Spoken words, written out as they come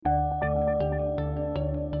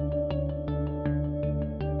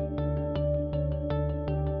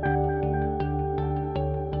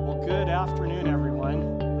Good afternoon, everyone.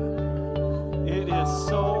 It is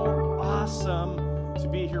so awesome to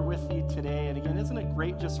be here with you today. And again, isn't it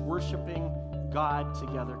great just worshiping God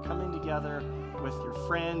together, coming together with your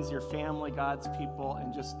friends, your family, God's people,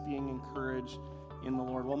 and just being encouraged in the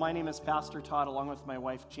Lord? Well, my name is Pastor Todd, along with my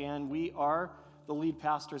wife, Jan. We are the lead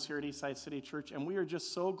pastors here at Eastside City Church, and we are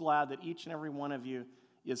just so glad that each and every one of you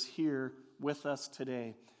is here with us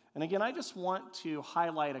today. And again, I just want to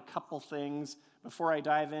highlight a couple things before I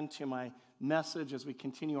dive into my message as we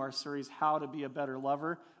continue our series, How to Be a Better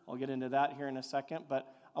Lover. I'll get into that here in a second,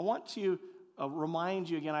 but I want to remind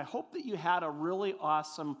you again, I hope that you had a really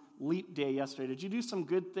awesome leap day yesterday. Did you do some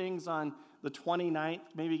good things on the 29th?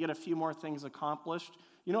 Maybe get a few more things accomplished?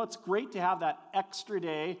 You know, it's great to have that extra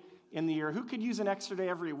day in the year. Who could use an extra day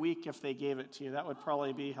every week if they gave it to you? That would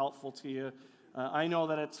probably be helpful to you. I know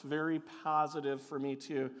that it's very positive for me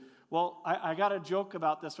too. Well, I got a joke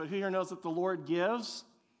about this, but who here knows that the Lord gives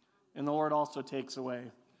and the Lord also takes away?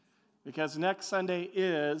 Because next Sunday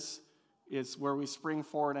is where we spring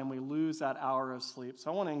forward and we lose that hour of sleep. So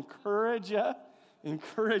I want to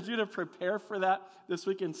encourage you to prepare for that this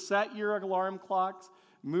weekend. Set your alarm clocks,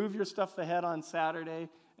 move your stuff ahead on Saturday,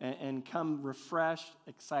 and come refreshed,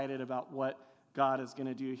 excited about what God is going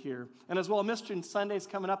to do here. And as well, Mission Sunday's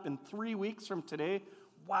coming up in 3 weeks from today.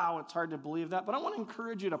 Wow, it's hard to believe that. But I want to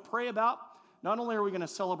encourage you to pray about, not only are we going to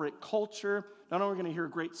celebrate culture, not only are we going to hear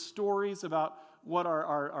great stories about what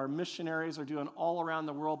our missionaries are doing all around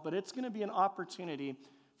the world, but it's going to be an opportunity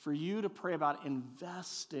for you to pray about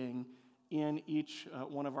investing in each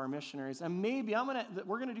one of our missionaries. And maybe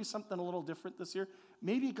we're going to do something a little different this year.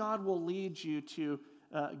 Maybe God will lead you to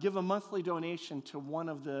give a monthly donation to one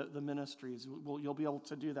of the ministries. You'll be able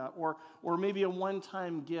to do that. Or maybe a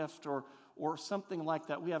one-time gift or something like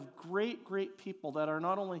that. We have great people that are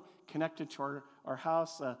not only connected to our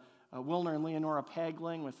house, Wilner and Leonora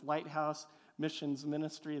Pagling with Lighthouse Missions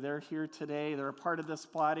Ministry. They're here today. They're a part of this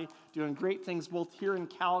body, doing great things both here in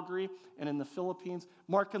Calgary and in the Philippines.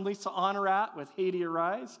 Mark and Lisa Honorat with Haiti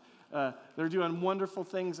Arise. They're doing wonderful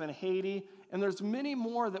things in Haiti. And there's many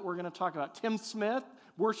more that we're going to talk about. Tim Smith,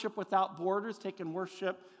 Worship Without Borders, taking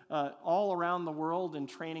worship all around the world and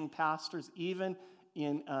training pastors, even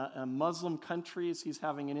in Muslim countries. He's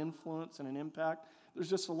having an influence and an impact. There's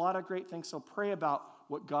just a lot of great things. So pray about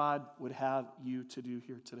what God would have you to do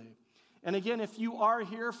here today. And again, if you are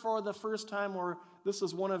here for the first time, or this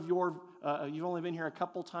is one of your, you've only been here a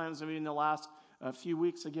couple times, maybe in the last few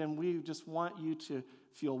weeks, again, we just want you to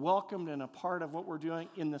feel welcomed and a part of what we're doing.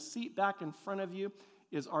 In the seat back in front of you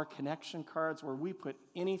is our connection cards where we put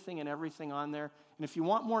anything and everything on there. And if you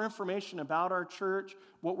want more information about our church,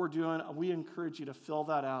 what we're doing, we encourage you to fill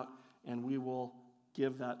that out and we will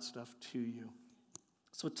give that stuff to you.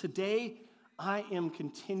 So today, I am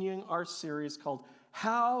continuing our series called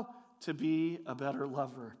How to Be a Better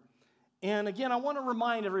Lover. And again, I want to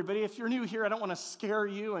remind everybody, if you're new here, I don't want to scare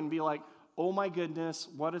you and be like, oh my goodness,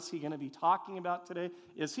 what is he going to be talking about today?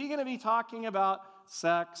 Is he going to be talking about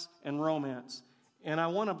sex and romance? And I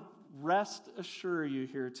want to rest assure you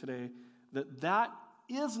here today that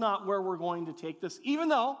is not where we're going to take this, even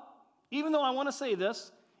though I want to say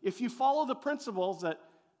this, if you follow the principles that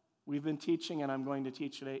we've been teaching and I'm going to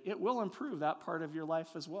teach today, it will improve that part of your life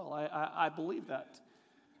as well. I believe that.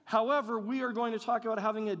 However, we are going to talk about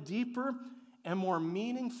having a deeper and more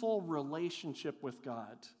meaningful relationship with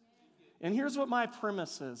God. And here's what my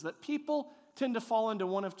premise is, that people tend to fall into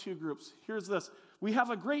one of two groups. Here's this. We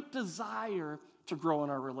have a great desire to grow in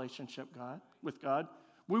our relationship with God.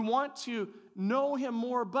 We want to know him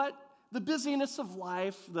more, but the busyness of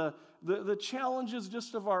life, the challenges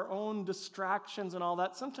just of our own distractions and all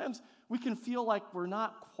that, sometimes we can feel like we're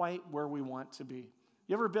not quite where we want to be.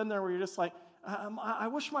 You ever been there where you're just like, I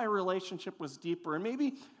wish my relationship was deeper, and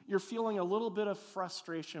maybe you're feeling a little bit of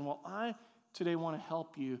frustration. Well, I today want to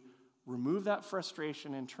help you remove that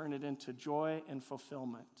frustration and turn it into joy and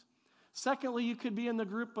fulfillment. Secondly, you could be in the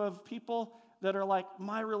group of people that are like,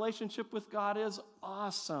 my relationship with God is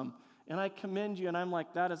awesome, and I commend you, and I'm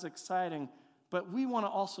like, that is exciting, but we want to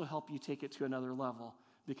also help you take it to another level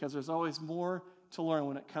because there's always more to learn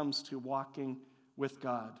when it comes to walking with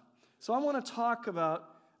God. So I want to talk about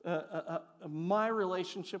my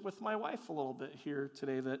relationship with my wife a little bit here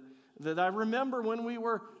today that I remember when we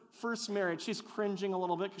were first married. She's cringing a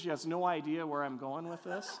little bit because she has no idea where I'm going with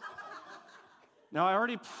this. Now, I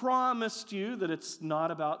already promised you that it's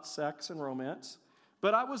not about sex and romance,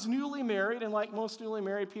 but I was newly married, and like most newly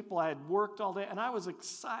married people, I had worked all day, and I was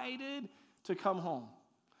excited to come home.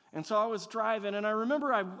 And so I was driving, and I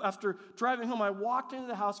remember after driving home, I walked into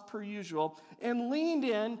the house per usual and leaned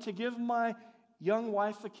in to give my young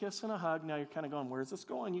wife a kiss and a hug. Now you're kind of going, where's this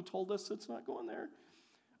going? You told us it's not going there.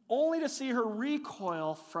 Only to see her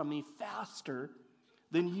recoil from me faster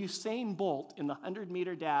than Usain Bolt in the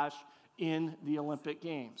 100-meter dash in the Olympic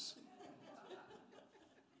Games.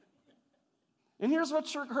 And here's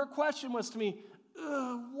what her question was to me.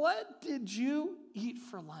 What did you eat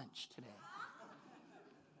for lunch today?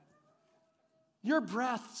 Your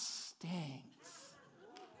breath stinks.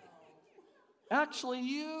 Actually,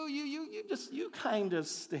 you kind of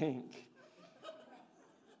stink.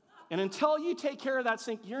 And until you take care of that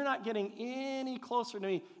stink, you're not getting any closer to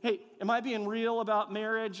me. Hey, am I being real about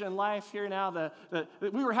marriage and life here now?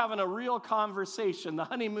 We were having a real conversation. The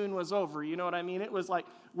honeymoon was over. You know what I mean? It was like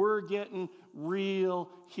we're getting real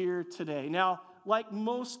here today. Now, like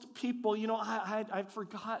most people, I'd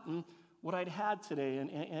forgotten what I'd had today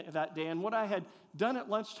and that day. And what I had done at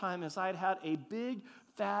lunchtime is I'd had a big,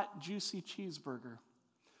 fat, juicy cheeseburger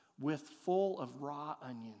full of raw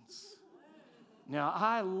onions. Now,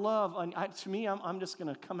 I love, to me, I'm just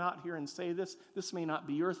going to come out here and say this. This may not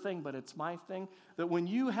be your thing, but it's my thing. That when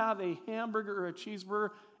you have a hamburger or a cheeseburger,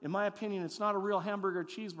 in my opinion, it's not a real hamburger or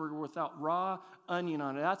cheeseburger without raw onion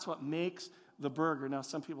on it. That's what makes the burger. Now,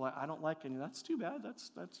 some people are like, I don't like onion. That's too bad.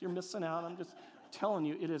 That's you're missing out. I'm just telling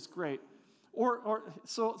you, it is great.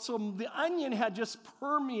 So the onion had just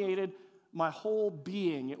permeated my whole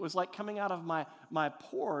being. It was like coming out of my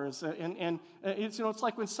pores. And it's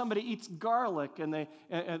like when somebody eats garlic and they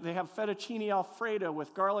have fettuccine Alfredo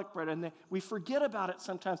with garlic bread, and we forget about it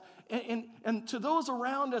sometimes. And to those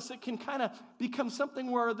around us, it can kind of become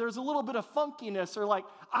something where there's a little bit of funkiness, or like,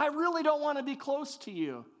 I really don't want to be close to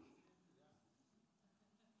you.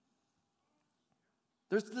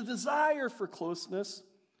 There's the desire for closeness,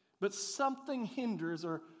 but something hinders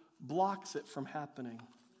or blocks it from happening.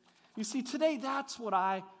 You see, today that's what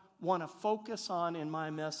I want to focus on in my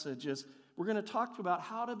message. Is we're going to talk about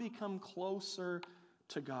how to become closer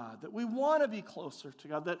to God, that we want to be closer to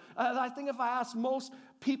God. That I think if I ask most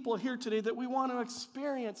people here today, that we want to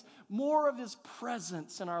experience more of His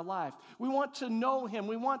presence in our life. We want to know Him.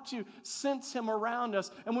 We want to sense Him around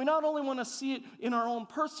us. And we not only want to see it in our own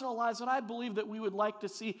personal lives, but I believe that we would like to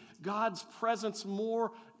see God's presence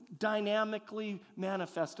more dynamically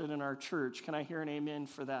manifested in our church. Can I hear an amen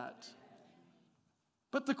for that?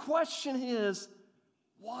 But the question is,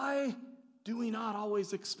 why do we not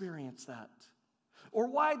always experience that? Or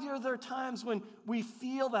why are there times when we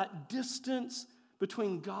feel that distance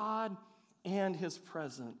between God and His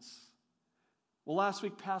presence? Well, last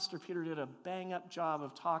week, Pastor Peter did a bang-up job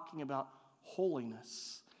of talking about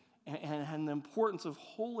holiness and the importance of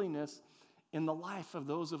holiness in the life of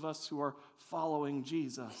those of us who are following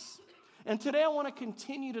Jesus. And today I want to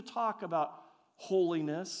continue to talk about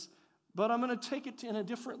holiness, but I'm going to take it in a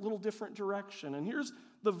little different direction. And here's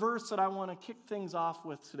the verse that I want to kick things off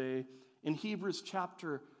with today in Hebrews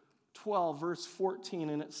chapter 12, verse 14.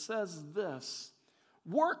 And it says this: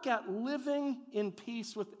 work at living in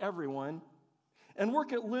peace with everyone, and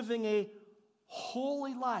work at living a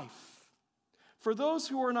holy life. For those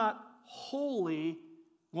who are not holy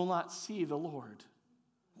will not see the Lord.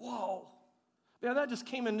 Whoa. Man, that just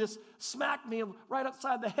came and just smacked me right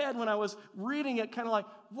upside the head when I was reading it, kind of like,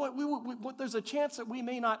 what, there's a chance that we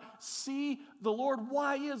may not see the Lord.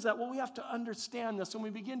 Why is that? Well, we have to understand this. And we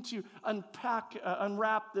begin to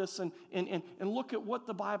unwrap this and look at what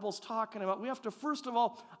the Bible's talking about. We have to, first of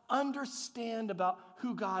all, understand about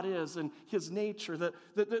who God is and His nature,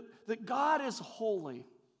 that God is holy,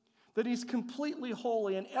 that He's completely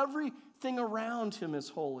holy, and everything around Him is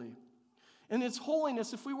holy. And His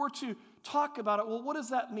holiness, if we were to talk about it, well, what does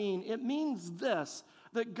that mean? It means this,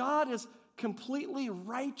 that God is completely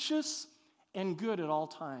righteous and good at all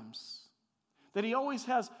times. That He always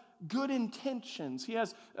has good intentions. He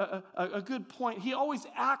has a good point. He always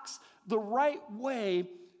acts the right way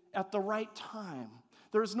at the right time.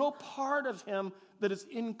 There's no part of Him that is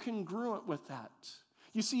incongruent with that.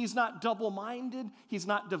 You see, He's not double-minded, He's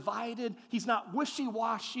not divided, He's not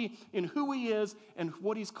wishy-washy in who He is and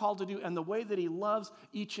what He's called to do and the way that He loves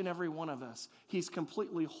each and every one of us. He's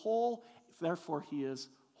completely whole, therefore He is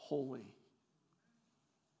holy.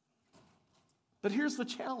 But here's the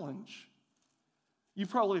challenge. You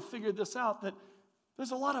probably figured this out, that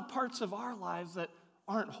there's a lot of parts of our lives that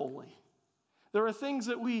aren't holy. There are things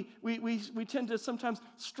that we tend to sometimes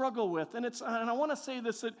struggle with. And I want to say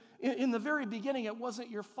this, that in the very beginning, it wasn't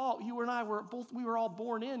your fault. You and I we were all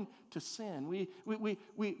born into sin. We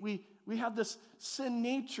have this sin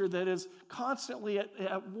nature that is constantly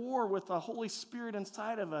at war with the Holy Spirit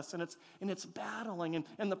inside of us, and it's battling.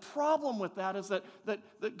 And the problem with that is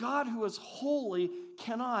that God, who is holy,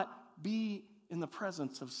 cannot be in the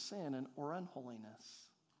presence of sin or unholiness.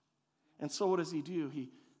 And so what does he do? He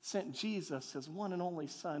sent Jesus, his one and only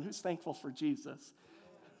Son. Who's thankful for Jesus?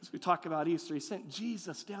 As we talk about Easter, he sent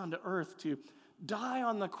Jesus down to earth to die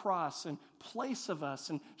on the cross in place of us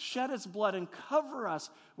and shed his blood and cover us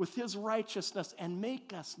with his righteousness and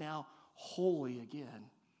make us now holy again.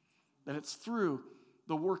 That it's through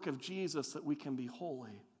the work of Jesus that we can be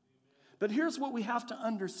holy. But here's what we have to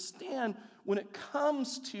understand when it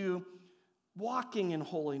comes to walking in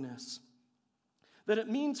holiness. That it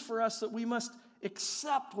means for us that we must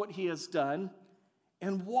accept what he has done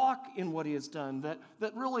and walk in what he has done. That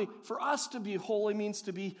really, for us to be holy means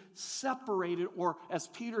to be separated, or as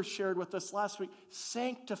Peter shared with us last week,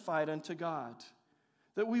 sanctified unto God.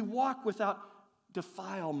 That we walk without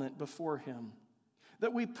defilement before him.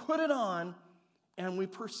 That we put it on and we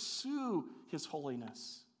pursue his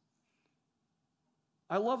holiness.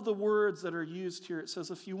 I love the words that are used here. It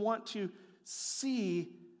says, if you want to see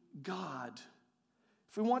God,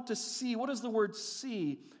 if we want to see, what does the word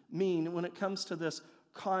see mean when it comes to this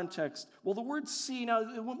context? Well, the word see, now,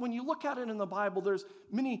 when you look at it in the Bible, there's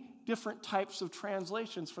many different types of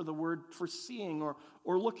translations for the word for seeing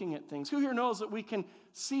or looking at things. Who here knows that we can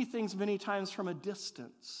see things many times from a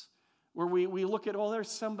distance? Where we look at, there's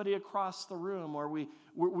somebody across the room, or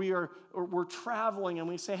we're traveling and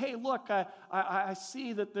we say, hey, look, I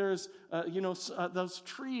see that there's those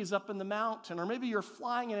trees up in the mountain, or maybe you're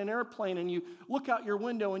flying in an airplane and you look out your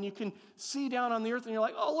window and you can see down on the earth and you're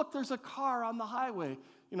like, oh, look, there's a car on the highway.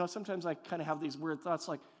 Sometimes I kind of have these weird thoughts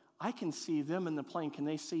like, I can see them in the plane. Can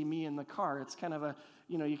they see me in the car? It's kind of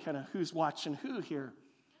who's watching who here.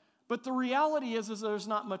 But the reality is there's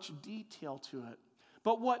not much detail to it.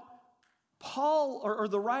 But what Paul, or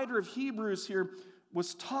the writer of Hebrews here,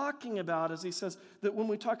 was talking about as he says that when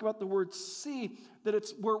we talk about the word see, that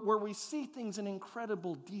it's where we see things in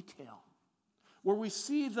incredible detail, where we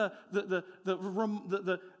see the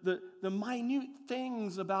minute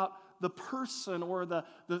things about the person or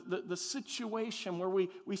the situation, where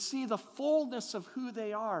we see the fullness of who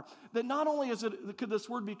they are. That not only could this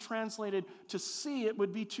word be translated to see, it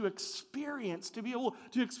would be to experience, to be able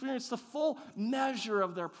to experience the full measure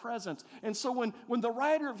of their presence. And so when the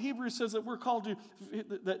writer of Hebrews says that we're called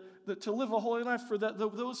to live a holy life, for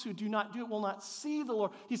those who do not do it will not see the Lord,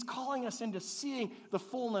 he's calling us into seeing the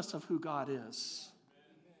fullness of who God is.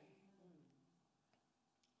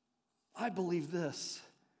 I believe this.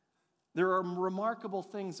 There are remarkable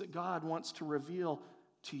things that God wants to reveal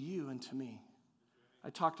to you and to me. I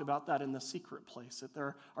talked about that in the secret place, that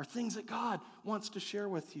there are things that God wants to share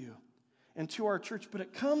with you and to our church, but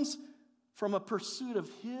it comes from a pursuit of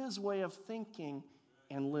his way of thinking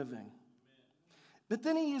and living. But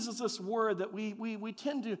then he uses this word that we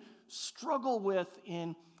tend to struggle with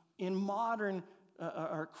in modern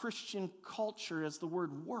our Christian culture as the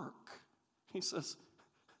word work. He says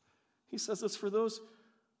this for those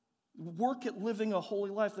work at living a holy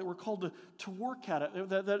life, that we're called to work at it.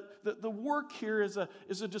 That the work here is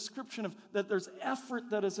a description of that there's effort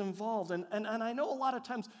that is involved. And I know a lot of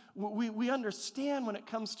times we understand when it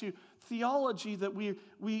comes to theology that we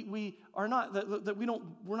are not,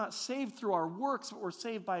 we're not saved through our works, but we're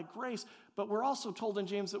saved by grace. But we're also told in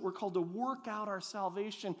James that we're called to work out our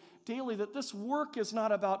salvation daily, that this work is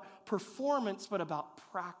not about performance, but about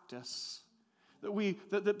practice.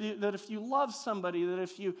 That if you love somebody, that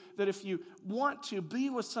if you want to be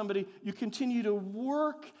with somebody, you continue to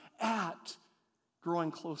work at growing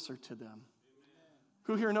closer to them. Amen.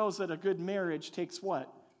 Who here knows that a good marriage takes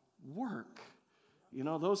what? Work.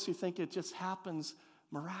 Those who think it just happens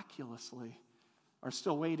miraculously are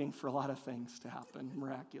still waiting for a lot of things to happen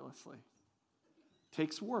miraculously. It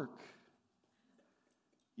takes work.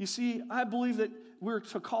 You see, I believe that we're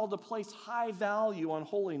called to place high value on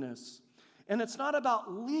holiness. And it's not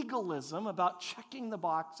about legalism, about checking the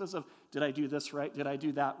boxes of, did I do this right? Did I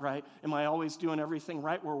do that right? Am I always doing everything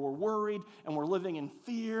right? Where we're worried and we're living in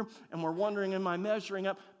fear and we're wondering, am I measuring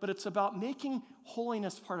up? But it's about making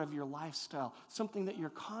holiness part of your lifestyle, something that you're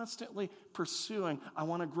constantly pursuing. I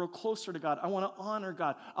want to grow closer to God. I want to honor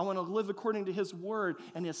God. I want to live according to his word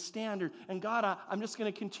and his standard. And God, I'm just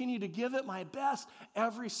going to continue to give it my best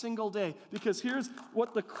every single day. Because here's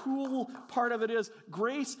what the cool part of it is.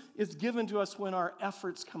 Grace is given to us when our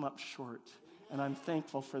efforts come up short. And I'm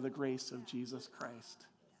thankful for the grace of Jesus Christ.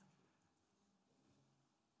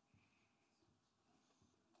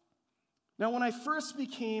 Now, when I first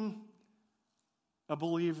became a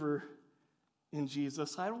believer in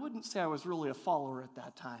Jesus, I wouldn't say I was really a follower at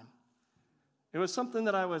that time. It was something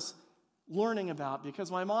that I was learning about because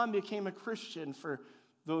my mom became a Christian for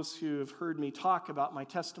those who have heard me talk about my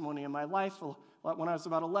testimony in my life, when I was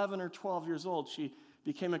about 11 or 12 years old, she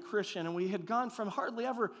became a Christian, and we had gone from hardly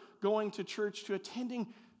ever going to church to attending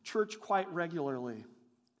church quite regularly.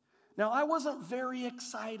 Now, I wasn't very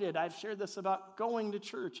excited. I've shared this about going to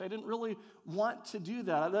church. I didn't really want to do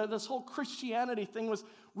that. This whole Christianity thing was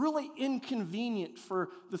really inconvenient for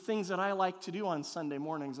the things that I like to do on Sunday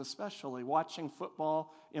mornings, especially watching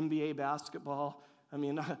football, NBA basketball. I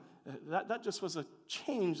mean, that just was a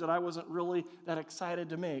change that I wasn't really that excited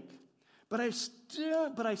to make. But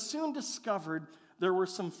I soon discovered there were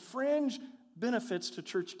some fringe benefits to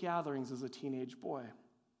church gatherings as a teenage boy.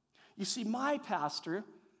 You see, my pastor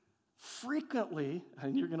frequently,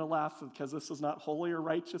 and you're going to laugh because this is not holy or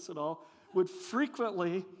righteous at all, would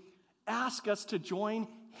frequently ask us to join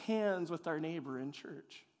hands with our neighbor in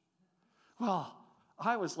church. Well,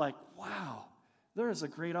 I was like, wow, there is a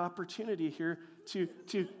great opportunity here to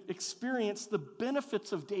experience the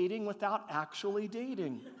benefits of dating without actually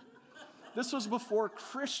dating. This was before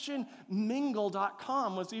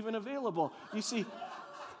ChristianMingle.com was even available. You see,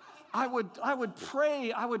 I would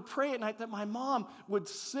pray at night that my mom would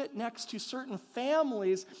sit next to certain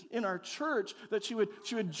families in our church, that she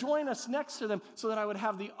would join us next to them so that I would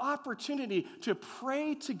have the opportunity to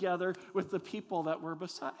pray together with the people that were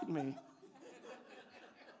beside me.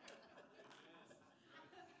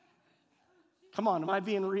 Come on, am I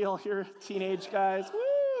being real here, teenage guys?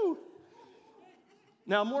 Woo!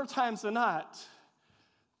 Now, more times than not,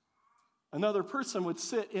 another person would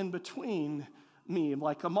sit in between me,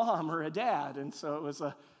 like a mom or a dad, and so it was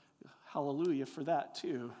a hallelujah for that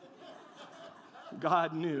too.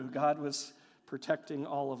 God knew. God was protecting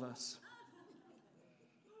all of us.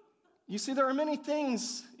 You see, there are many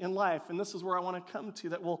things in life, and this is where I want to come to,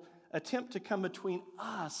 that will attempt to come between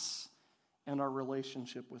us and our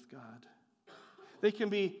relationship with God. They can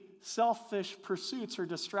be selfish pursuits or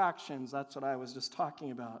distractions. That's what I was just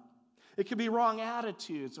talking about. It could be wrong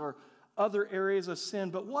attitudes or other areas of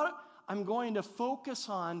sin. But what I'm going to focus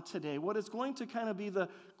on today, what is going to kind of be the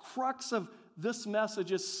crux of this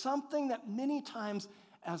message, is something that many times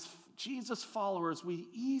as Jesus followers we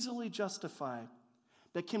easily justify,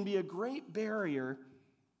 that can be a great barrier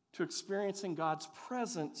to experiencing God's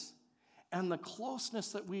presence and the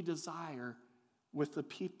closeness that we desire with the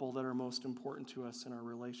people that are most important to us in our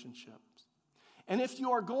relationships. And if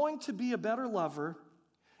you are going to be a better lover,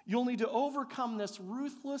 you'll need to overcome this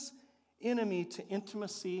ruthless enemy to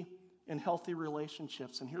intimacy and healthy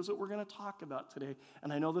relationships. And here's what we're going to talk about today.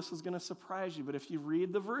 And I know this is going to surprise you, but if you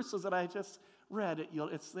read the verses that I just read,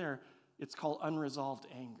 it's there. It's called unresolved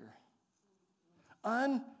anger.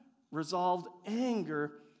 Unresolved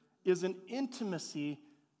anger is an intimacy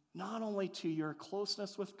not only to your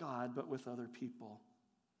closeness with God, but with other people.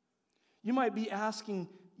 You might be asking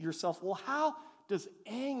yourself, well, how does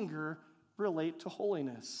anger relate to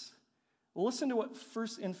holiness? Well, listen to what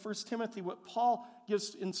in 1 Timothy, what Paul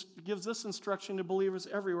gives this instruction to believers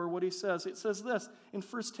everywhere, what he says. It says this in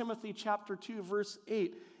 1 Timothy chapter 2, verse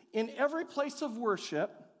 8. In every place of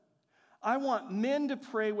worship, I want men to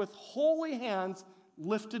pray with holy hands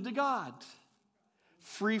lifted to God,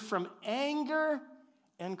 free from anger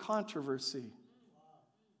and controversy.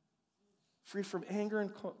 Free from anger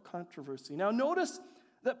and controversy. Now notice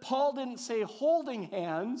that Paul didn't say holding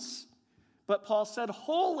hands, but Paul said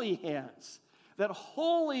holy hands. That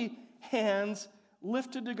holy hands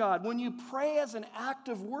lifted to God. When you pray as an act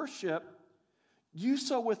of worship, do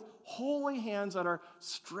so with holy hands that are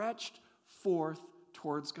stretched forth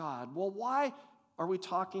towards God. Well, why are we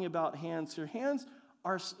talking about hands here? Hands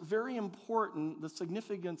are very important. The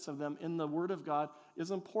significance of them in the Word of God is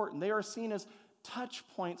important. They are seen as touch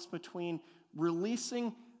points between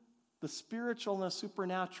releasing the spiritual and the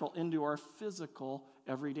supernatural into our physical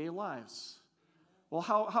everyday lives. Well,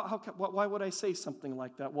 why would I say something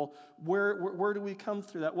like that? Well, where do we come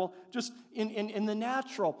through that? Well, just in the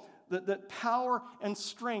natural, that power and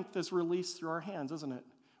strength is released through our hands, isn't it?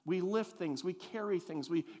 We lift things, we carry things,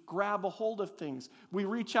 we grab a hold of things. We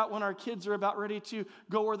reach out when our kids are about ready to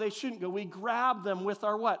go where they shouldn't go. We grab them with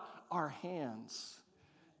our what? Our hands.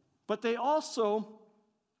 But they also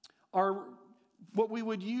are what we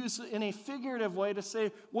would use in a figurative way to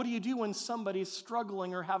say, what do you do when somebody's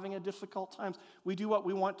struggling or having a difficult time? We do what?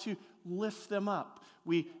 We want to lift them up.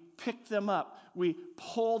 We pick them up. We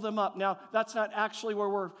pull them up. Now, that's not actually where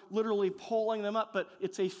we're literally pulling them up, but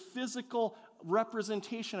it's a physical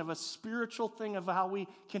representation of a spiritual thing of how we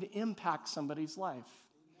can impact somebody's life.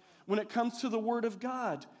 When it comes to the Word of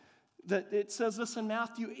God, That it says this in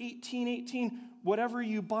Matthew 18:18, whatever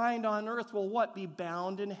you bind on earth will what? Be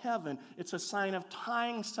bound in heaven. It's a sign of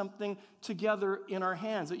tying something together in our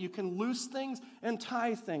hands, that you can loose things and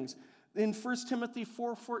tie things. In 1 Timothy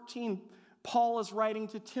 4:14, Paul is writing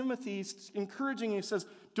to Timothy, he's encouraging him. He says,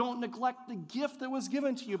 don't neglect the gift that was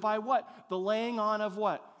given to you by what? The laying on of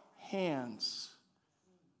what? Hands.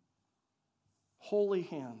 Holy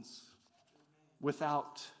hands,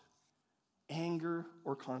 without anger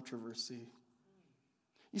or controversy.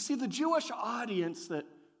 You see, the Jewish audience that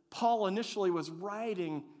Paul initially was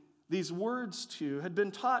writing these words to had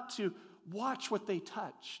been taught to watch what they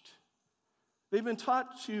touched. They've been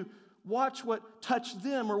taught to watch what touched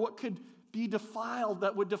them, or what could be defiled,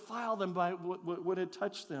 that would defile them by what had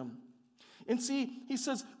touched them. And see, he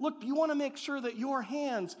says, look, you want to make sure that your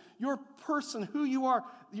hands, your person, who you are,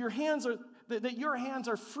 that your hands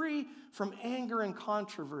are free from anger and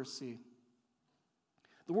controversy.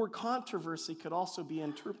 The word controversy could also be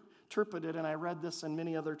interpreted, and I read this in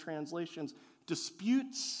many other translations,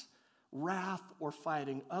 disputes, wrath, or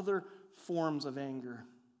fighting, other forms of anger.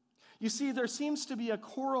 You see, there seems to be a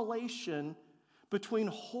correlation between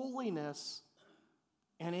holiness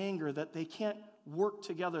and anger, that they can't work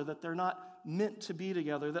together, that they're not meant to be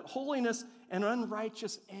together, that holiness and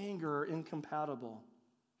unrighteous anger are incompatible.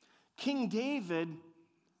 King David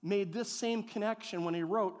made this same connection when he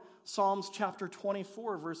wrote Psalms chapter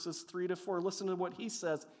 24, verses 3-4. Listen to what he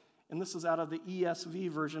says, and this is out of the ESV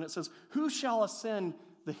version. It says, who shall ascend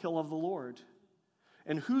the hill of the Lord?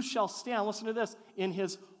 And who shall stand, listen to this, in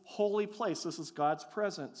his holy place? This is God's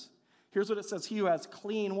presence. Here's what it says, he who has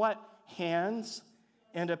clean what? Hands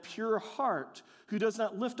and a pure heart, who does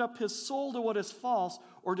not lift up his soul to what is false,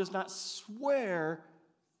 or does not swear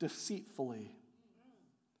deceitfully.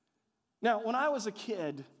 Now, when I was a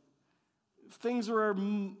kid, things were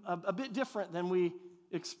a bit different than we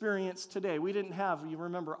experience today. We didn't have, you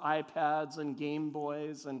remember, iPads and Game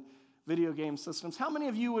Boys and video game systems. How many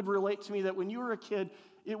of you would relate to me that when you were a kid,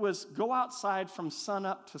 it was go outside from sun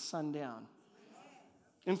up to sundown?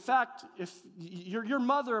 In fact, if your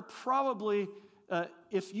mother probably,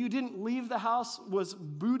 if you didn't leave the house, was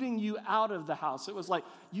booting you out of the house. It was like,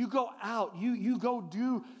 you go out, you go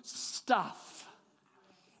do stuff.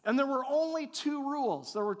 And there were only two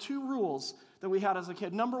rules. There were two rules that we had as a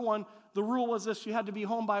kid. Number one, the rule was this: you had to be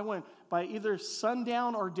home by when? By either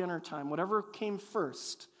sundown or dinner time, whatever came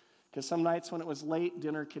first. Because some nights when it was late,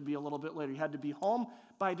 dinner could be a little bit later. You had to be home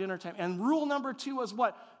by dinner time. And rule number two was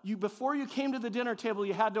what? Before you came to the dinner table,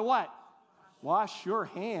 you had to what? Wash your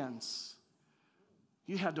hands.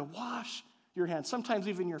 You had to wash your hands, sometimes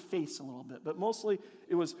even your face a little bit, but mostly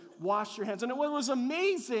it was wash your hands. And what was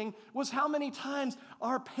amazing was how many times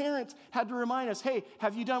our parents had to remind us, hey,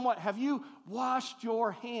 have you done what? Have you washed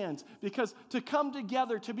your hands? Because to come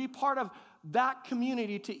together, to be part of that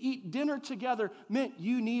community, to eat dinner together, meant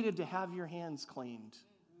you needed to have your hands cleaned.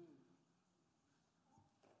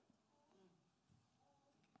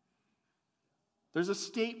 There's a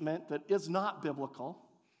statement that is not biblical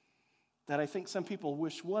that I think some people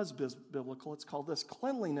wish was biblical. It's called this: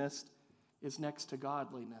 cleanliness is next to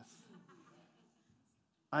godliness.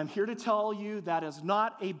 I'm here to tell you that is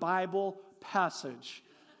not a Bible passage.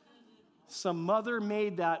 Some mother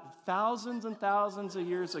made that thousands and thousands of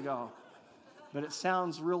years ago, but it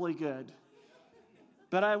sounds really good.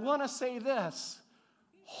 But I want to say this: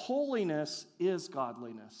 holiness is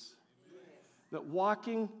godliness. That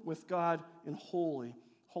walking with God in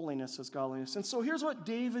holiness is godliness. And so here's what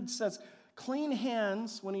David says. Clean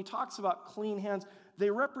hands, when he talks about clean hands, they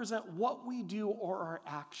represent what we do or our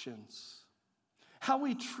actions. How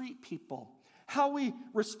we treat people. How we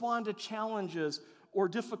respond to challenges or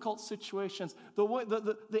difficult situations.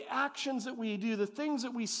 The actions that we do, the things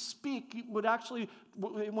that we speak would actually,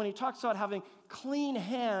 when he talks about having clean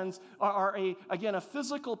hands, are a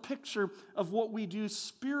physical picture of what we do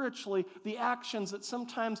spiritually, the actions that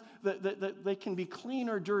sometimes that they can be clean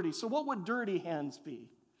or dirty. So what would dirty hands be?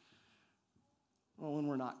 Well, when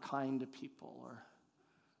we're not kind to people, or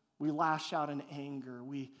we lash out in anger,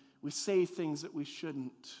 we say things that we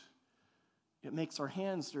shouldn't. It makes our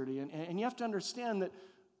hands dirty. And you have to understand that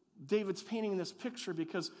David's painting this picture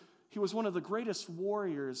because he was one of the greatest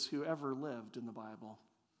warriors who ever lived in the Bible.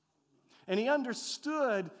 And he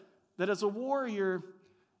understood that as a warrior,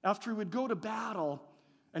 after he would go to battle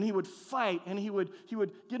and he would fight and he would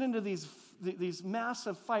get into these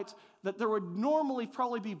massive fights, that there would normally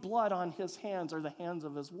probably be blood on his hands or the hands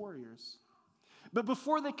of his warriors. But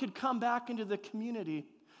before they could come back into the community,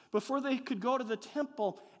 before they could go to the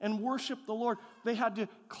temple and worship the Lord, they had to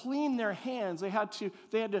clean their hands. They had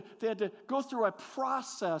to go through a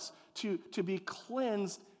process to be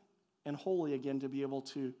cleansed and holy again to be able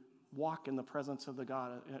to walk in the presence of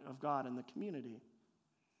God in the community.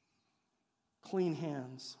 Clean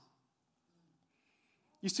hands.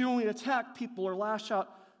 You see, when we attack people or lash out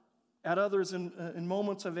at others in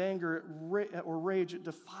moments of anger or rage, it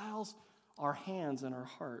defiles our hands and our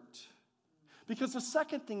heart. Because the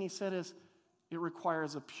second thing he said is, it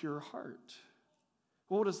requires a pure heart.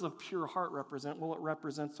 What does the pure heart represent? Well, it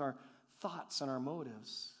represents our thoughts and our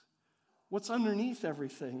motives. What's underneath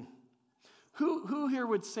everything? Who here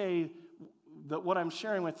would say that what I'm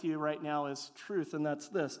sharing with you right now is truth, and that's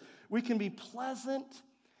this. We can be pleasant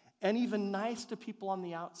and even nice to people on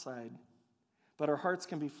the outside, but our hearts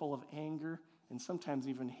can be full of anger and sometimes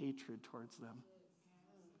even hatred towards them.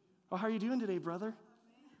 Well, how are you doing today, brother?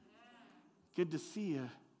 Good to see you.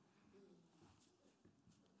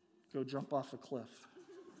 Go jump off a cliff.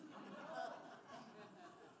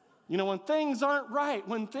 You know, when things aren't right,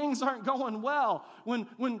 when things aren't going well, when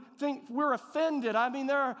we're offended, I mean,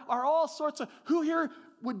 there are all sorts of, who here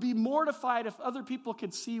would be mortified if other people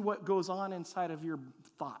could see what goes on inside of your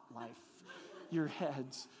thought life, your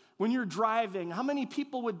heads? When you're driving, how many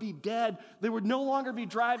people would be dead? They would no longer be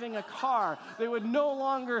driving a car. They would no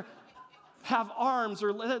longer have arms,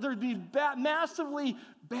 or there'd be massively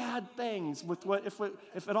bad things with what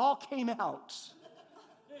if it all came out.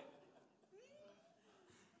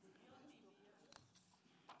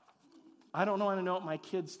 I don't want to know what my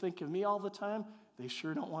kids think of me all the time. They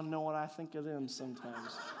sure don't want to know what I think of them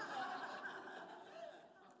sometimes.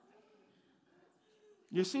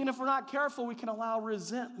 You see, and if we're not careful, we can allow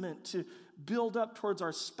resentment to build up towards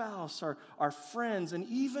our spouse, our friends, and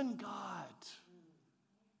even God.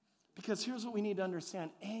 Because here's what we need to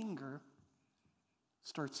understand. Anger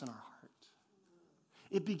starts in our heart.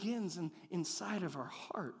 It begins inside of our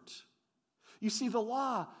heart. You see, the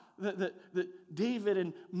law that David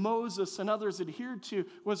and Moses and others adhered to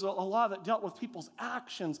was a law that dealt with people's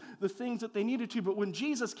actions, the things that they needed to. But when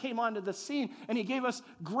Jesus came onto the scene and he gave us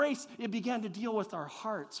grace, it began to deal with our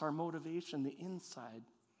hearts, our motivation, the inside.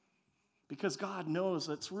 Because God knows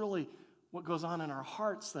that's really what goes on in our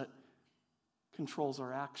hearts that controls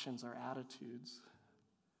our actions, our attitudes.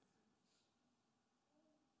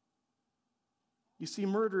 You see,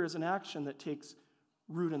 murder is an action that takes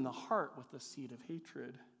root in the heart with the seed of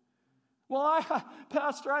hatred. Well,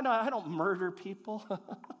 Pastor, I don't murder people.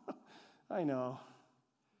 I know.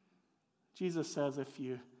 Jesus says if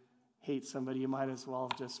you hate somebody, you might as well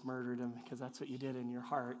have just murdered him because that's what you did in your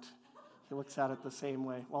heart. He looks at it the same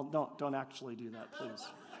way. Well, don't actually do that, please.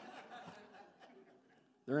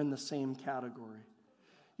 They're in the same category.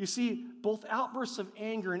 You see, both outbursts of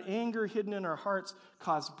anger and anger hidden in our hearts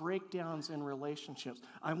cause breakdowns in relationships.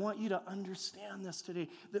 I want you to understand this today,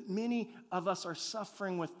 that many of us are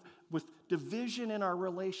suffering with division in our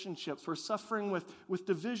relationships. We're suffering with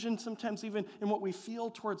division sometimes even in what we feel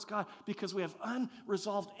towards God because we have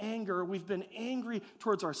unresolved anger. We've been angry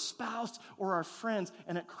towards our spouse or our friends,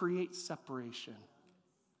 and it creates separation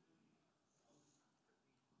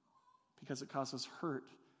because it causes hurt,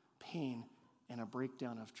 pain, and a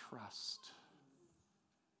breakdown of trust.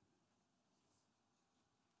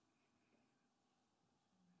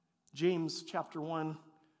 James chapter 1,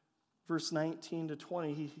 verse 19 to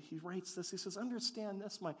 20, he writes this. He says, understand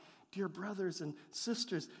this, my dear brothers and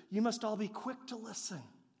sisters. You must all be quick to listen,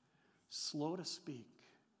 slow to speak,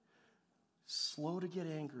 slow to get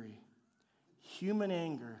angry. Human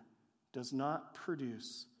anger does not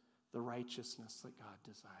produce the righteousness that God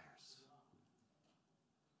desires.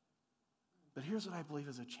 But here's what I believe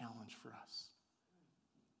is a challenge for us.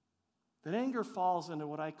 That anger falls into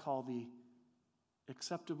what I call the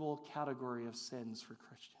acceptable category of sins for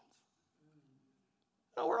Christians.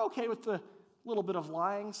 Now, we're okay with the little bit of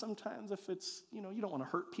lying sometimes if it's, you don't want to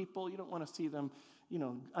hurt people. You don't want to see them,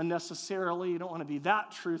 unnecessarily. You don't want to be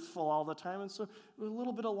that truthful all the time. And so with a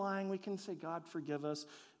little bit of lying, we can say, God, forgive us.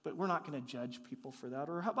 But we're not going to judge people for that.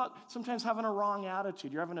 Or how about sometimes having a wrong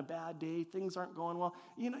attitude? You're having a bad day. Things aren't going well.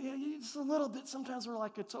 Just a little bit. Sometimes we're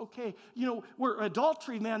like, it's okay. We're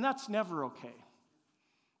adultery, man, that's never okay.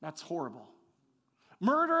 That's horrible.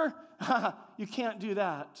 Murder, you can't do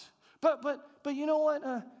that. But you know what?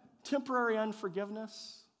 Temporary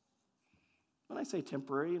unforgiveness. When I say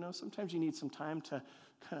temporary, sometimes you need some time to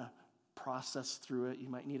kind of process through it. You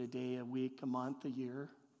might need a day, a week, a month, a year.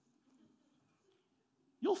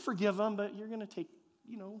 You'll forgive them, but you're going to take,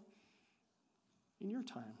 in your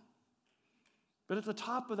time. But at the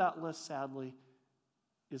top of that list, sadly,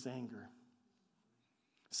 is anger.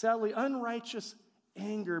 Sadly, unrighteous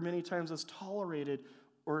anger many times is tolerated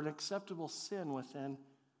or an acceptable sin within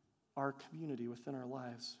our community, within our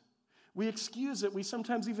lives. We excuse it. We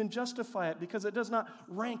sometimes even justify it because it does not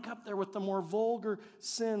rank up there with the more vulgar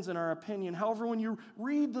sins in our opinion. However, when you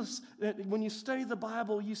read this, when you study the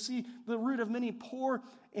Bible, you see the root of many poor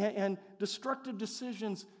and destructive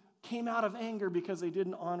decisions came out of anger because they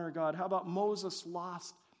didn't honor God. How about Moses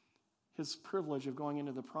lost his privilege of going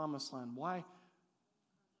into the promised land? Why?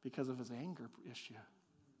 Because of his anger issue.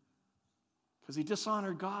 Because he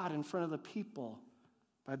dishonored God in front of the people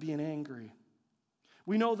by being angry.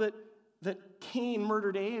 We know that Cain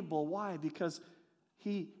murdered Abel. Why? Because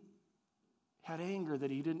he had anger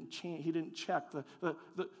that he didn't check.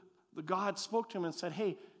 The God spoke to him and said,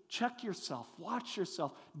 hey, check yourself, watch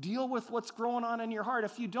yourself, deal with what's growing on in your heart.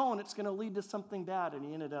 If you don't, it's going to lead to something bad. And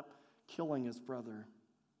he ended up killing his brother.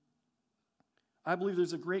 I believe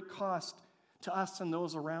there's a great cost to us and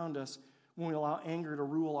those around us when we allow anger to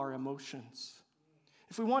rule our emotions.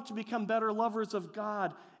 If we want to become better lovers of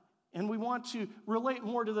God and we want to relate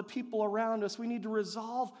more to the people around us, we need to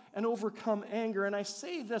resolve and overcome anger. And I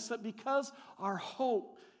say this, that because our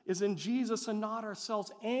hope is in Jesus and not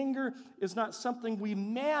ourselves, anger is not something we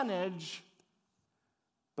manage,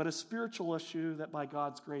 but a spiritual issue that by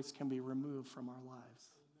God's grace can be removed from our lives.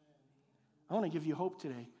 I want to give you hope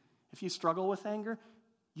today. If you struggle with anger,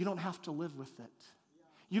 you don't have to live with it.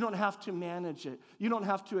 You don't have to manage it. You don't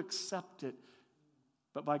have to accept it.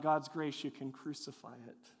 But by God's grace, you can crucify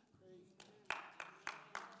it.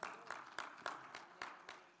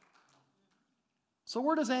 So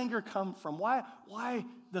where does anger come from? Why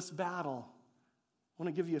this battle? I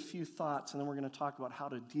want to give you a few thoughts, and then we're going to talk about how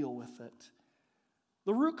to deal with it.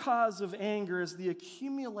 The root cause of anger is the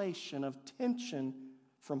accumulation of tension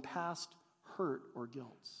from past hurt or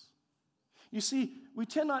guilt. You see, we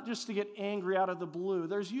tend not just to get angry out of the blue.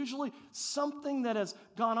 There's usually something that has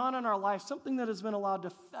gone on in our life, something that has been allowed to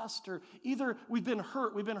fester. Either we've been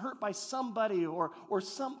hurt by somebody or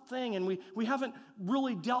something, and we haven't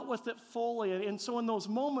really dealt with it fully. And so in those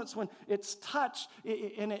moments when it's touched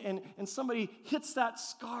and somebody hits that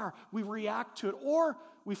scar, we react to it. Or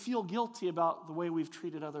we feel guilty about the way we've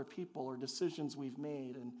treated other people or decisions we've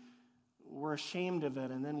made, and we're ashamed of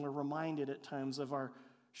it. And then we're reminded at times of our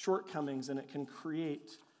shortcomings, and it can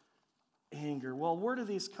create anger. Well, where do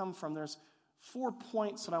these come from? There's 4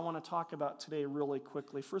 points that I want to talk about today really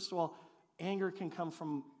quickly. First of all, anger can come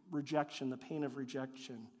from rejection, the pain of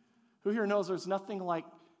rejection. Who here knows there's nothing like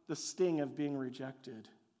the sting of being rejected?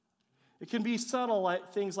 It can be subtle,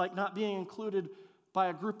 like things like not being included by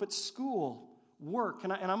a group at school, work.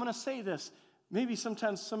 And I'm going to say this, maybe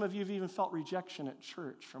sometimes some of you have even felt rejection at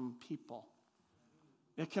church from people.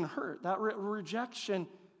 It can hurt. That rejection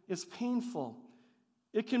is painful.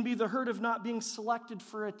 It can be the hurt of not being selected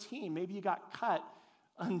for a team. Maybe you got cut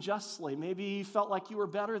unjustly. Maybe you felt like you were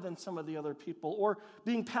better than some of the other people, or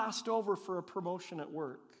being passed over for a promotion at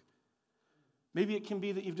work. Maybe it can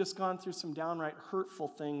be that you've just gone through some downright hurtful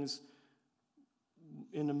things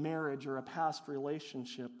in a marriage or a past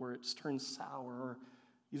relationship where it's turned sour, or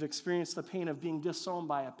you've experienced the pain of being disowned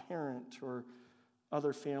by a parent or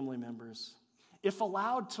other family members. If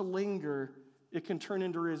allowed to linger, it can turn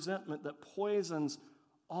into resentment that poisons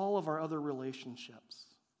all of our other relationships.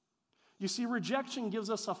 You see, rejection gives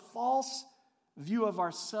us a false view of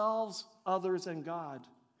ourselves, others, and God.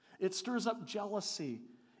 It stirs up jealousy.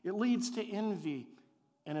 It leads to envy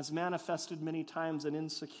and is manifested many times in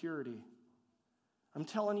insecurity. I'm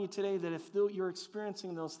telling you today that if you're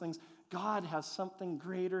experiencing those things, God has something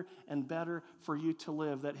greater and better for you to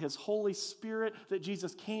live. That His Holy Spirit, that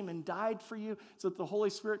Jesus came and died for you so that the Holy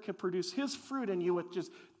Spirit could produce His fruit in you with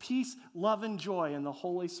just peace, love, and joy in the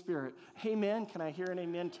Holy Spirit. Amen. Can I hear an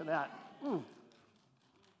amen to that? Ooh.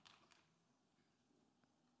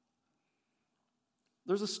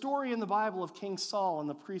 There's a story in the Bible of King Saul and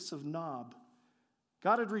the priests of Nob.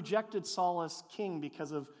 God had rejected Saul as king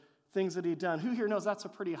because of things that he'd done. Who here knows that's a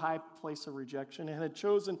pretty high place of rejection, and had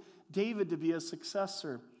chosen David to be his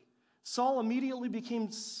successor. Saul immediately became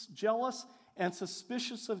jealous and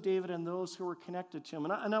suspicious of David and those who were connected to him.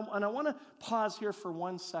 And I want to pause here for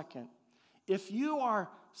 1 second. If you are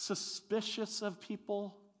suspicious of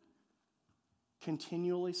people,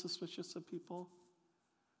 continually suspicious of people,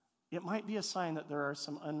 it might be a sign that there are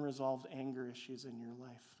some unresolved anger issues in your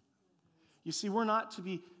life. You see, we're not to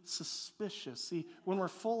be suspicious. See, when we're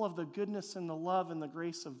full of the goodness and the love and the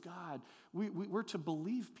grace of God, we're to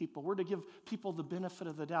believe people. We're to give people the benefit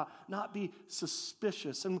of the doubt, not be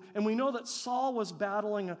suspicious. And we know that Saul was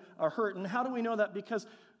battling a hurt. And how do we know that? Because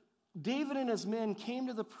David and his men came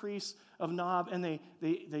to the priests of Nob, and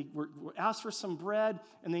they were asked for some bread,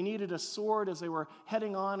 and they needed a sword as they were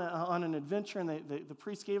heading on an adventure, and the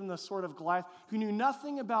priest gave them the sword of Goliath, who knew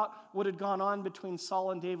nothing about what had gone on between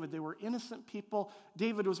Saul and David. They were innocent people.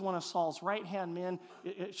 David was one of Saul's right-hand men.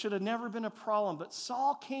 It should have never been a problem, but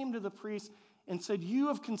Saul came to the priest and said, "You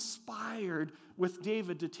have conspired with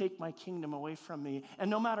David to take my kingdom away from me." And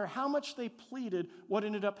no matter how much they pleaded, what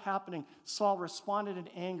ended up happening, Saul responded in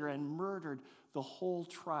anger and murdered the whole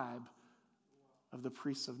tribe of the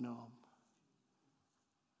priests of Nob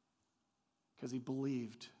because he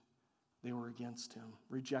believed they were against him.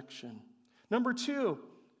 Rejection. Number 2,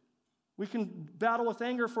 we can battle with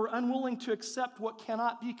anger if we're unwilling to accept what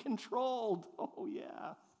cannot be controlled. Oh,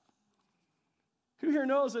 yeah. Who here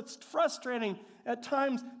knows it's frustrating at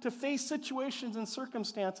times to face situations and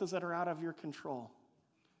circumstances that are out of your control?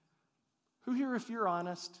 Who here, if you're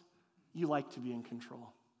honest, you like to be in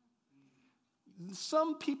control?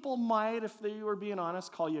 Some people might, if they were being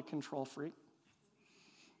honest, call you a control freak,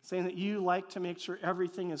 saying that you like to make sure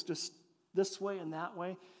everything is just this way and that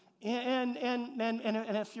way. And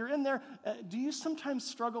if you're in there, do you sometimes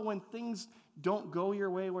struggle when things don't go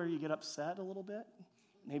your way where you get upset a little bit?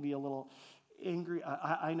 Maybe a little angry.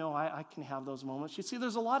 I know I can have those moments. You see,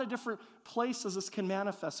 there's a lot of different places this can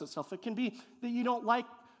manifest itself. It can be that you don't like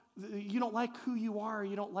who you are.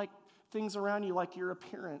 You don't like things around you, like your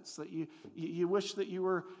appearance, that you wish that you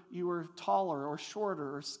were taller or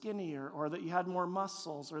shorter or skinnier, or that you had more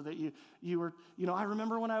muscles, or that you were, I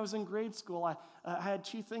remember when I was in grade school, I had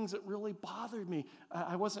 2 things that really bothered me.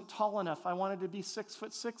 I wasn't tall enough. I wanted to be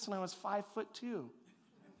 6'6", and I was 5'2".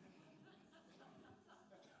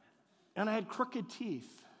 And I had crooked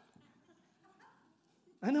teeth.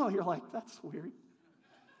 I know, you're like, that's weird.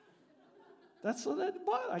 But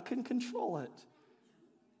I couldn't control it.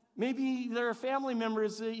 Maybe there are family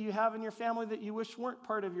members that you have in your family that you wish weren't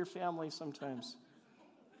part of your family sometimes.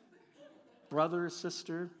 Brother or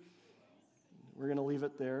sister. We're going to leave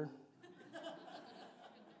it there.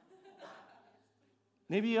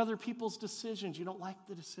 Maybe other people's decisions. You don't like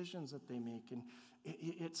the decisions that they make. And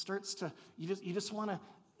it starts to, you just want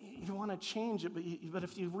to change it, but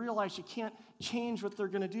if you realize you can't change what they're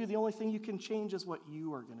going to do, the only thing you can change is what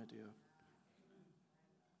you are going to do.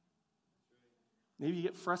 Maybe you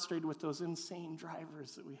get frustrated with those insane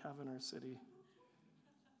drivers that we have in our city.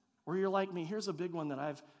 Or you're like me. Here's a big one that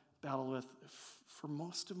I've battled with for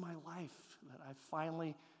most of my life, that I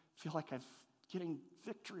finally feel like I'm getting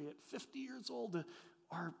victory at 50 years old,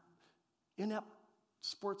 are inept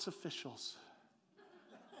sports officials.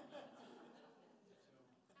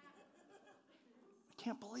 I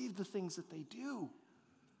can't believe the things that they do.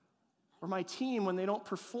 Or my team, when they don't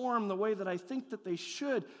perform the way that I think that they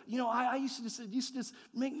should. I used to just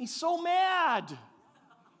make me so mad.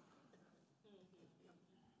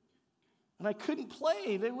 And I couldn't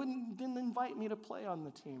play. They didn't invite me to play on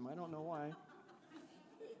the team. I don't know why.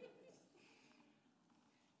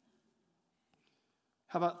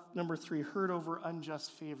 How about number 3, hurt over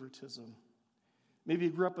unjust favoritism? Maybe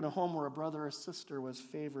you grew up in a home where a brother or sister was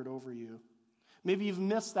favored over you. Maybe you've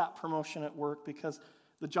missed that promotion at work because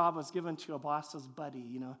the job was given to a boss's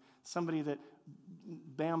buddy, somebody that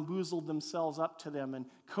bamboozled themselves up to them and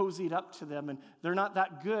cozied up to them, and they're not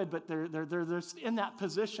that good, but they're in that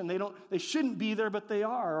position. They shouldn't be there, but they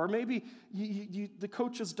are. Or maybe the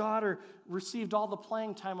coach's daughter received all the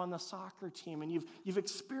playing time on the soccer team, and you've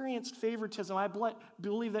experienced favoritism. I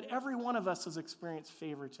believe that every one of us has experienced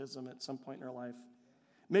favoritism at some point in our life.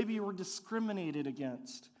 Maybe you were discriminated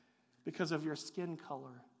against because of your skin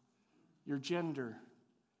color, your gender,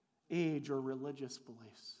 age, or religious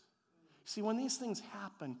beliefs. See, when these things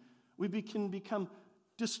happen, we can become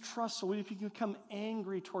distrustful. We can become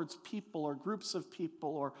angry towards people or groups of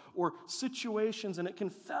people or situations, and it can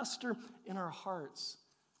fester in our hearts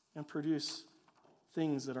and produce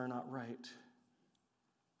things that are not right.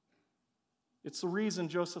 It's the reason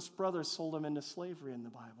Joseph's brothers sold him into slavery in the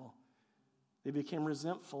Bible. They became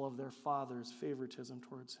resentful of their father's favoritism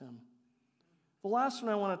towards him. The last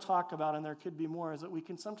one I want to talk about, and there could be more, is that we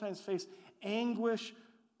can sometimes face anguish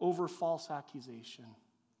over false accusation.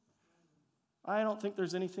 I don't think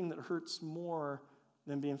there's anything that hurts more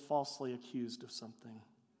than being falsely accused of something.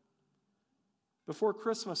 Before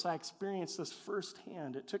Christmas, I experienced this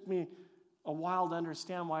firsthand. It took me a while to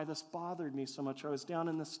understand why this bothered me so much. I was down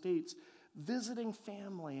in the States visiting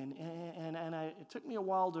family, and it took me a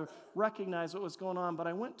while to recognize what was going on, but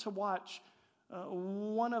I went to watch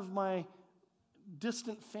one of my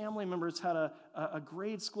distant family members had a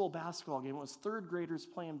grade school basketball game. It was 3rd graders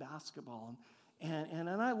playing basketball, and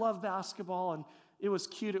I love basketball, and it was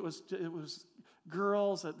cute. It was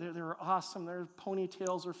girls. They were awesome. Their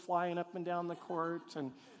ponytails were flying up and down the court,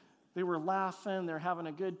 and they were laughing. They're having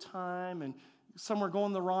a good time, and some were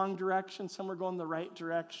going the wrong direction. Some were going the right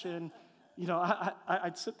direction. You know,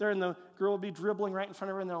 I'd sit there, and the girl would be dribbling right in front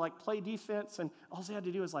of her, and they're like, play defense, and all they had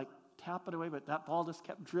to do was like tap it away, but that ball just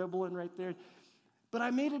kept dribbling right there. But I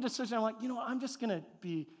made a decision. I'm like, you know what? I'm just going to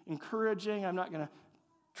be encouraging. I'm not going to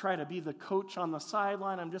try to be the coach on the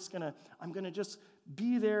sideline. I'm going to just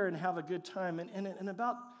be there and have a good time. And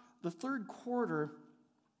about the third quarter,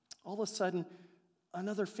 all of a sudden,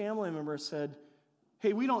 another family member said,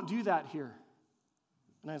 hey, we don't do that here.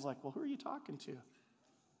 And I was like, well, who are you talking to?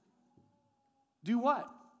 Do what?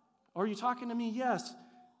 Are you talking to me? Yes.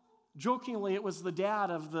 Jokingly, it was the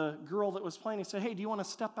dad of the girl that was playing. He said, hey, do you want to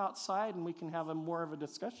step outside and we can have more of a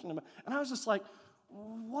discussion about it? And I was just like,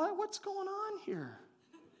 what's going on here?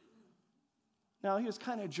 Now, he was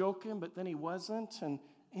kind of joking, but then he wasn't. And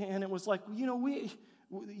it was like, you know,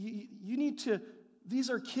 you need to, these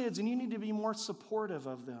are kids, and you need to be more supportive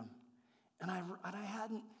of them. And I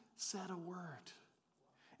hadn't said a word.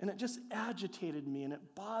 And it just agitated me, and it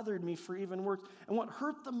bothered me for even worse. And what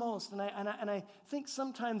hurt the most, and I think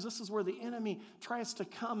sometimes this is where the enemy tries to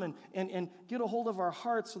come and get a hold of our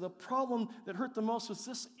hearts. So the problem that hurt the most was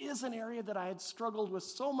this is an area that I had struggled with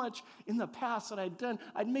so much in the past that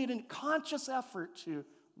I'd made a conscious effort to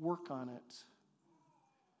work on it.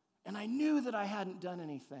 And I knew that I hadn't done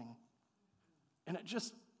anything. And it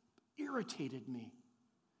just irritated me.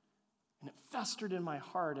 And it festered in my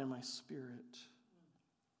heart and my spirit.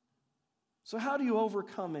 So how do you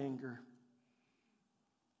overcome anger?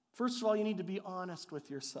 First of all, you need to be honest with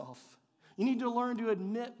yourself. You need to learn to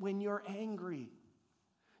admit when you're angry.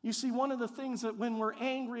 You see, one of the things that when we're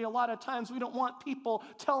angry, a lot of times we don't want people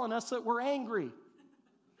telling us that we're angry.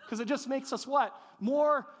 Because it just makes us what?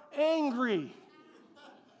 More angry.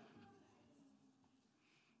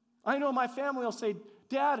 I know my family will say,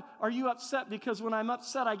 Dad, are you upset? Because when I'm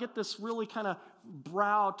upset, I get this really kind of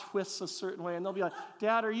brow twists a certain way. And they'll be like,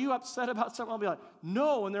 Dad, are you upset about something? I'll be like,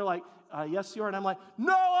 no. And they're like, yes, you are. And I'm like,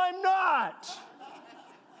 no, I'm not.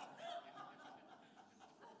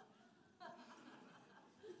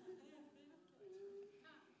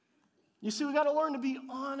 You see, we got to learn to be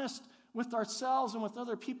honest with ourselves and with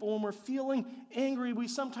other people. When we're feeling angry, we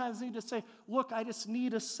sometimes need to say, look, I just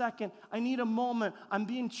need a second. I need a moment. I'm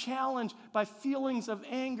being challenged by feelings of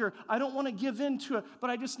anger. I don't want to give in to it, but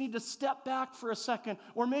I just need to step back for a second.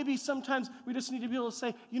 Or maybe sometimes we just need to be able to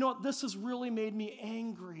say, you know what, this has really made me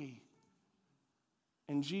angry.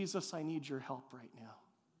 And Jesus, I need your help right now.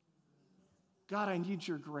 God, I need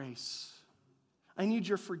your grace. I need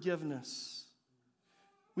your forgiveness.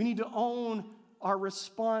 We need to own our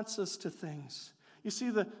responses to things. You see,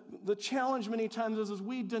 the challenge many times is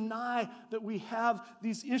we deny that we have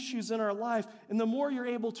these issues in our life. And the more you're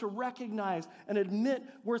able to recognize and admit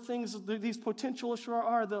where these potential issues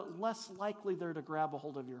are, the less likely they're to grab a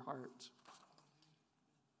hold of your heart.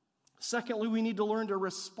 Secondly, we need to learn to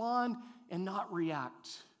respond and not react.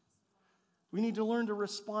 We need to learn to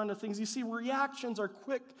respond to things. You see, reactions are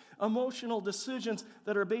quick, emotional decisions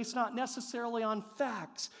that are based not necessarily on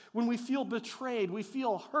facts. When we feel betrayed, we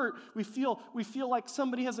feel hurt, we feel like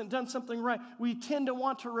somebody hasn't done something right, we tend to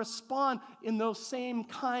want to respond in those same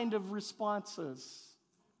kind of responses.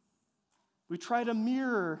 We try to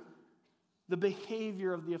mirror the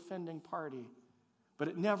behavior of the offending party, but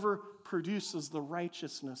it never produces the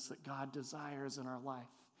righteousness that God desires in our life.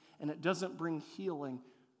 And it doesn't bring healing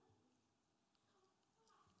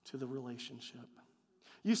to the relationship.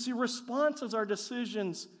 You see, responses are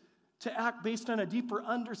decisions to act based on a deeper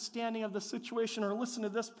understanding of the situation, or listen to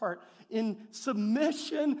this part, in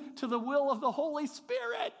submission to the will of the Holy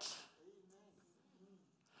Spirit.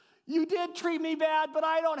 You did treat me bad, but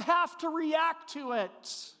I don't have to react to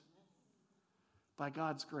it. By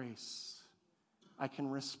God's grace, I can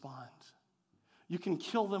respond. You can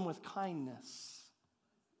kill them with kindness,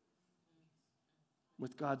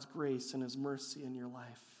 with God's grace and His mercy in your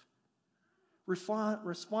life.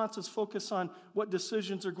 Responses focus on what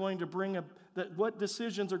decisions are going to bring about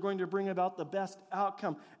the best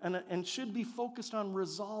outcome, and should be focused on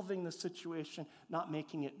resolving the situation, not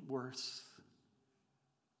making it worse.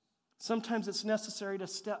 Sometimes it's necessary to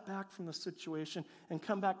step back from the situation and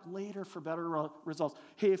come back later for better results.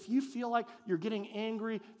 Hey, if you feel like you're getting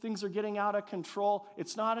angry, things are getting out of control,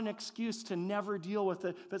 it's not an excuse to never deal with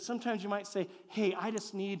it. But sometimes you might say, hey, I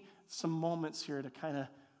just need some moments here to kind of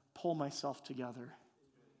pull myself together.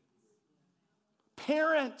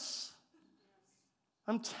 Parents,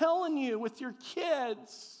 I'm telling you, with your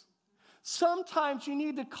kids, sometimes you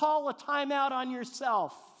need to call a timeout on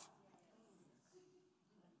yourself.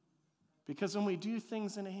 Because when we do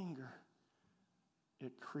things in anger,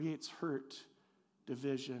 it creates hurt,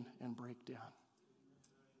 division, and breakdown.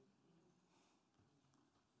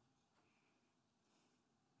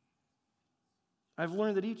 I've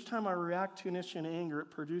learned that each time I react to an issue in anger,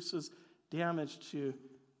 it produces damage to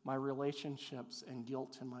my relationships and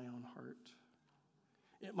guilt in my own heart.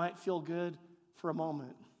 It might feel good for a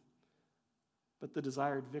moment, but the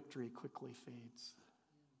desired victory quickly fades.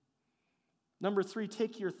 Number 3,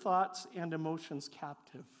 take your thoughts and emotions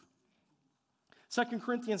captive. 2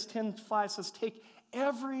 Corinthians 10:5 says, take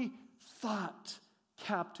every thought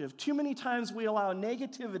captive. Too many times we allow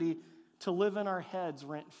negativity to live in our heads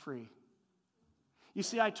rent-free. You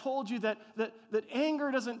see, I told you that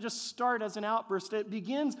anger doesn't just start as an outburst. It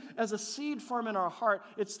begins as a seed form in our heart.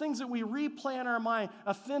 It's things that we replay in our mind,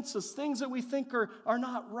 offenses, things that we think are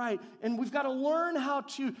not right. And we've got to learn how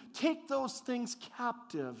to take those things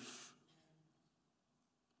captive.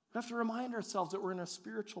 We have to remind ourselves that we're in a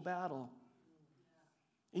spiritual battle.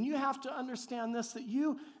 And you have to understand this, that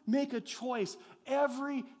you make a choice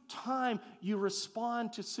every time you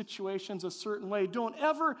respond to situations a certain way. Don't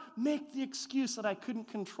ever make the excuse that I couldn't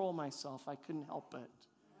control myself, I couldn't help it.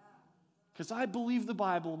 Because I believe the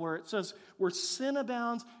Bible where it says, where sin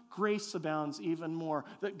abounds, grace abounds even more.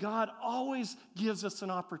 That God always gives us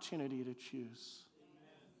an opportunity to choose.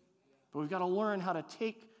 But we've got to learn how to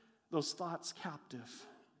take those thoughts captive.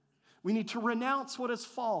 We need to renounce what is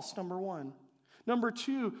false, number 1. Number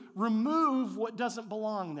 2, remove what doesn't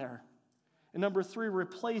belong there. And number 3,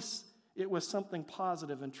 replace it with something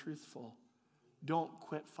positive and truthful. Don't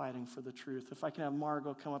quit fighting for the truth. If I can have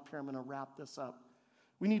Margot come up here, I'm going to wrap this up.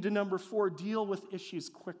 We need to, number 4, deal with issues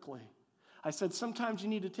quickly. I said sometimes you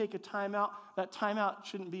need to take a timeout. That timeout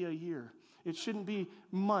shouldn't be a year. It shouldn't be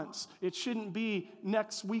months. It shouldn't be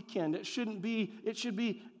next weekend. It should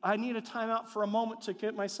be, I need a timeout for a moment to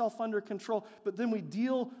get myself under control. But then we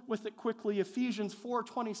deal with it quickly. Ephesians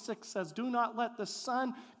 4:26 says, do not let the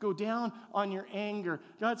sun go down on your anger.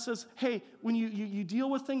 God says, hey, when you deal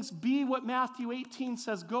with things, be what Matthew 18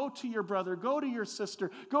 says. Go to your brother, go to your sister,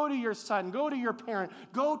 go to your son, go to your parent.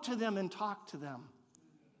 Go to them and talk to them.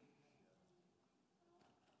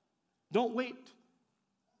 Don't wait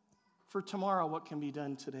for tomorrow what can be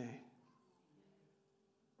done today.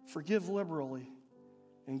 Forgive liberally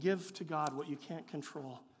and give to God what you can't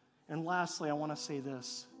control. And lastly, I want to say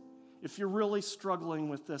this. If you're really struggling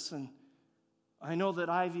with this, and I know that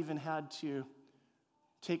I've even had to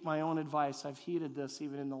take my own advice, I've heeded this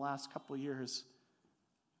even in the last couple of years.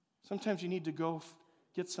 Sometimes you need to go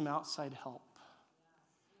get some outside help.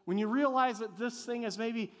 When you realize that this thing is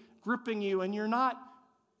maybe gripping you and you're not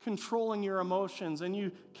controlling your emotions and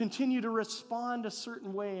you continue to respond a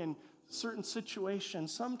certain way in certain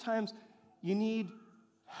situations, sometimes you need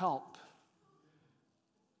help.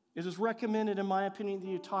 It is recommended, in my opinion, that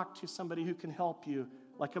you talk to somebody who can help you,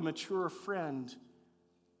 like a mature friend,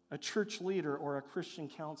 a church leader, or a Christian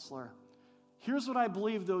counselor. Here's what I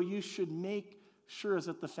believe, though, you should make sure is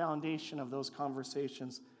at the foundation of those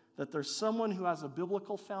conversations, that there's someone who has a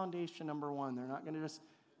biblical foundation, number 1. They're not going to just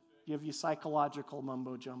give you psychological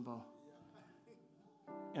mumbo jumbo.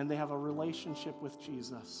 And they have a relationship with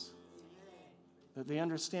Jesus. That they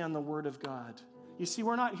understand the Word of God. You see,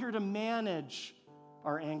 we're not here to manage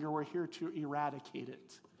our anger. We're here to eradicate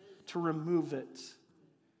it, to remove it.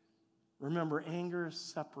 Remember, anger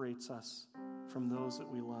separates us from those that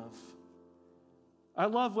we love. I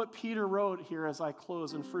love what Peter wrote here as I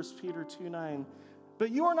close in 1 Peter 2:9.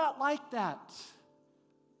 But you are not like that.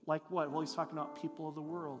 Like what? Well, he's talking about people of the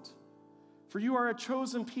world. For you are a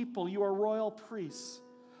chosen people, you are royal priests,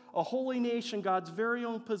 a holy nation, God's very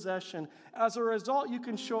own possession. As a result, you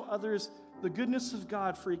can show others the goodness of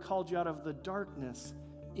God, for he called you out of the darkness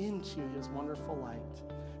into his wonderful light.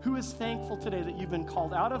 Who is thankful today that you've been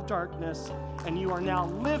called out of darkness and you are now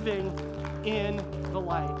living in the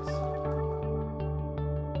light?